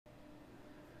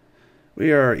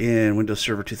We are in Windows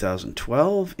Server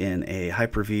 2012 in a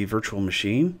Hyper-V virtual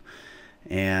machine,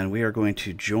 and we are going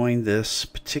to join this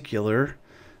particular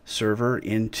server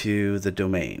into the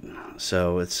domain.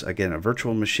 So it's again a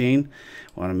virtual machine.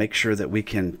 We want to make sure that we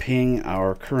can ping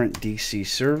our current DC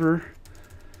server,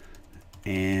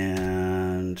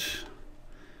 and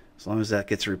as long as that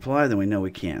gets a reply, then we know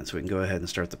we can. So we can go ahead and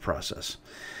start the process.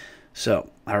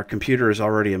 So our computer is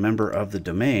already a member of the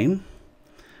domain.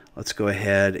 Let's go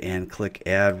ahead and click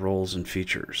Add Roles and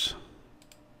Features.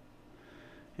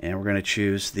 And we're going to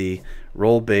choose the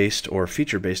role-based or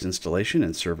feature-based installation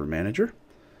in Server Manager.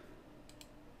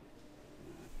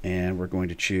 And we're going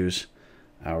to choose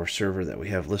our server that we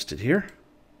have listed here.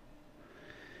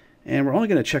 And we're only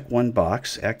going to check one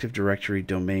box, Active Directory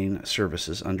Domain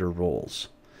Services under Roles.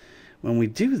 When we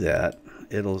do that,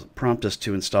 it'll prompt us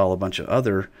to install a bunch of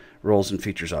other roles and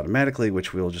features automatically,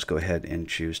 which we'll just go ahead and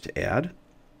choose to add.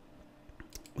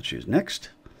 We'll choose Next.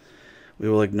 We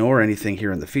will ignore anything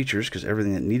here in the features because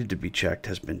everything that needed to be checked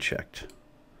has been checked.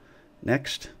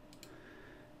 Next,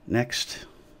 Next,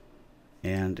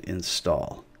 and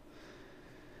Install.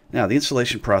 Now, the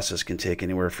installation process can take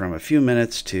anywhere from a few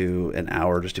minutes to an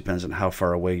hour. Just depends on how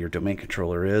far away your domain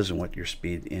controller is and what your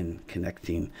speed in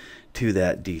connecting to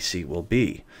that DC will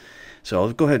be. So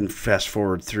I'll go ahead and fast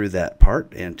forward through that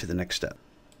part and to the next step.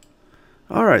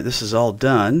 All right, this is all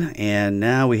done, and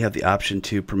now we have the option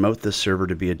to promote this server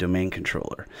to be a domain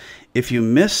controller. If you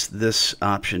miss this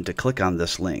option to click on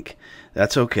this link,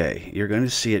 that's okay. You're going to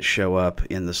see it show up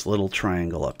in this little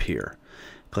triangle up here.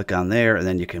 Click on there, and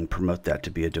then you can promote that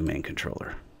to be a domain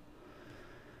controller.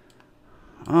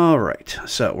 All right,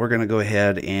 so we're going to go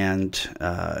ahead and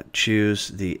choose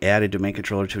the add a domain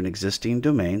controller to an existing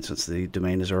domain, since the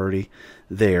domain is already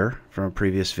there from a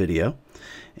previous video.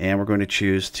 And we're going to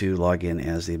choose to log in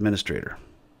as the administrator.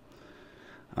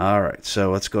 All right,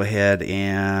 so let's go ahead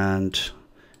and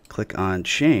click on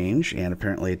change, and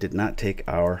apparently it did not take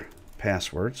our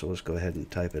password, so let's go ahead and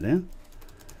type it in.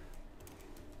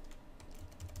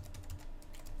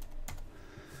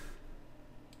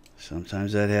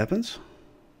 Sometimes that happens.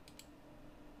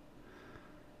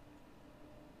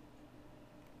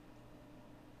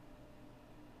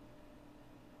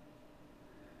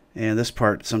 And this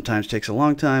part sometimes takes a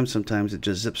long time, sometimes it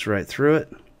just zips right through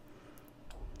it.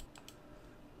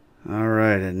 All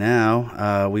right, and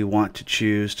now we want to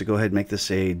choose to go ahead and make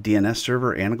this a DNS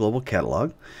server and a global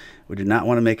catalog. We do not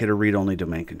want to make it a read-only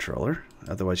domain controller,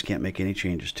 otherwise you can't make any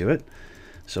changes to it.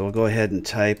 So we'll go ahead and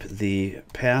type the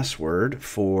password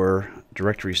for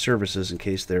directory services in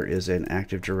case there is an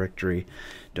Active Directory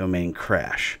domain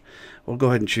crash. We'll go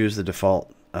ahead and choose the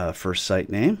default first site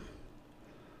name.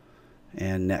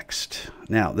 And next.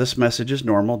 Now, this message is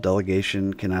normal.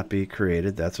 Delegation cannot be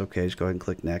created. That's okay. Just go ahead and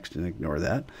click next and ignore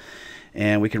that.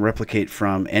 And we can replicate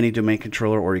from any domain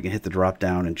controller, or you can hit the drop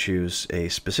down and choose a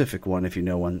specific one if you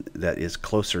know one that is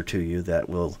closer to you that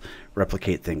will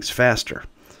replicate things faster.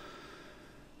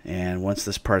 And once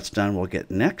this part's done, we'll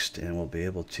get next, and we'll be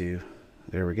able to,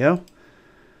 there we go.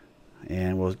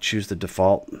 And we'll choose the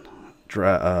default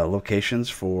locations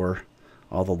for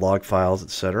all the log files,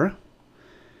 etc.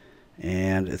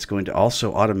 And it's going to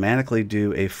also automatically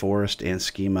do a forest and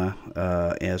schema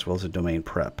as well as a domain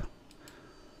prep.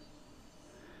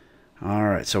 All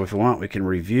right, so if we want, we can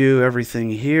review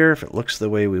everything here. If it looks the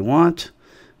way we want,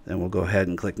 then we'll go ahead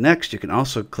and click next. You can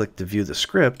also click to view the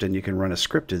script, and you can run a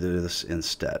script to do this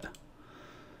instead.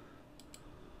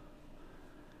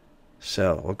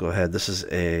 So we'll go ahead. This is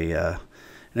an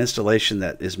installation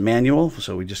that is manual,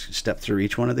 so we just step through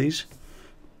each one of these.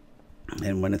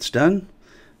 And when it's done,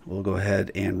 we'll go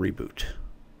ahead and reboot.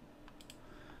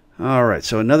 All right,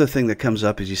 so another thing that comes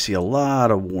up is you see a lot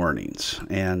of warnings.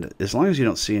 And as long as you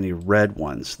don't see any red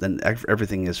ones, then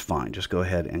everything is fine. Just go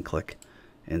ahead and click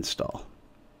Install.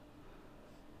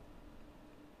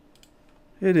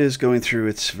 It is going through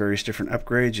its various different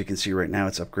upgrades. You can see right now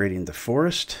it's upgrading the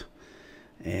forest.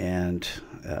 And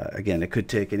again, it could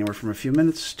take anywhere from a few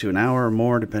minutes to an hour or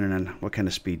more, depending on what kind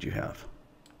of speed you have.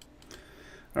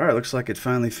 All right, looks like it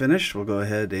finally finished. We'll go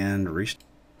ahead and restart.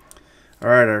 All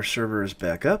right, our server is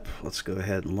back up. Let's go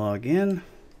ahead and log in.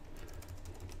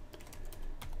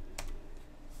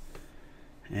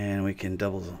 And we can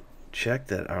double check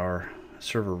that our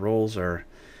server roles are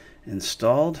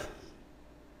installed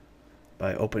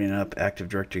by opening up Active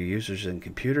Directory users and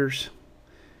computers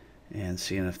and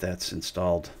seeing if that's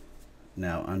installed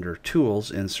now under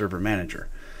Tools in Server Manager.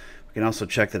 We can also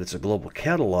check that it's a global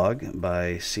catalog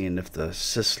by seeing if the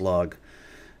syslog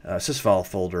sysfile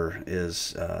folder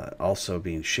is also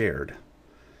being shared.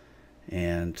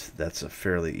 And that's a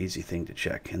fairly easy thing to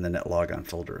check in the netlogon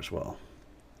folder as well.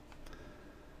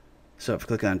 So if we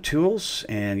click on Tools,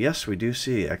 and yes, we do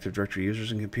see Active Directory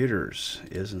Users and Computers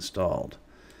is installed.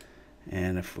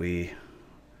 And if we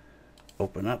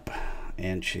open up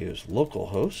and choose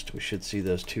localhost, we should see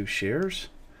those two shares.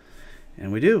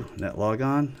 And we do,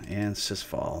 netlogon and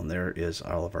sysfall, and there is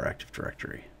all of our Active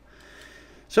Directory.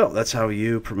 So that's how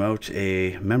you promote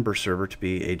a member server to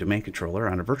be a domain controller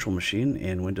on a virtual machine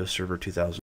in Windows Server 2000.